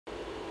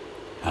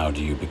How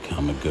do you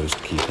become a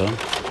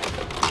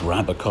Ghostkeeper?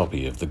 Grab a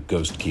copy of the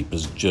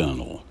Ghostkeeper's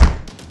journal.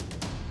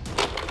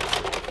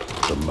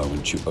 The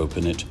moment you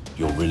open it,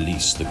 you'll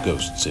release the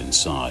ghosts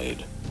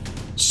inside.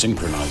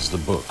 Synchronize the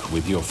book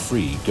with your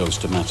free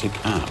Ghost-o-Matic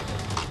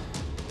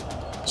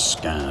app.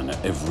 Scan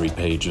every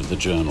page of the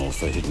journal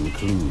for hidden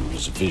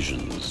clues,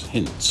 visions,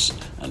 hints,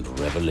 and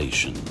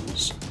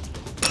revelations.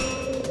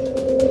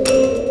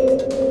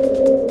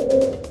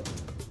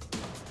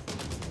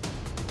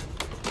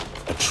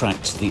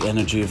 Attract the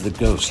energy of the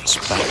ghosts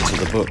back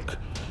to the book.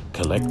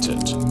 Collect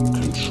it,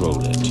 control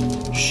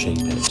it, shape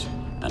it,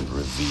 and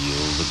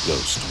reveal the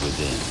ghost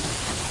within.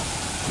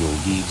 You'll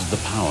need the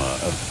power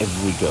of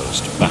every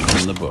ghost back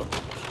in the book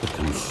to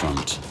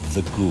confront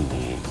the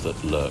ghoul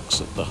that lurks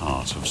at the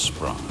heart of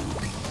Sprung.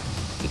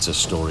 It's a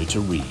story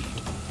to read,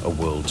 a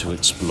world to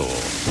explore,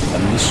 a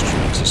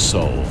mystery to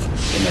solve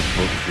in a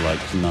book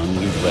like none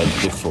you've read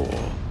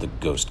before, The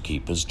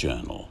Ghostkeeper's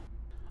Journal,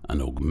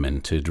 an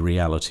augmented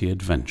reality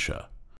adventure.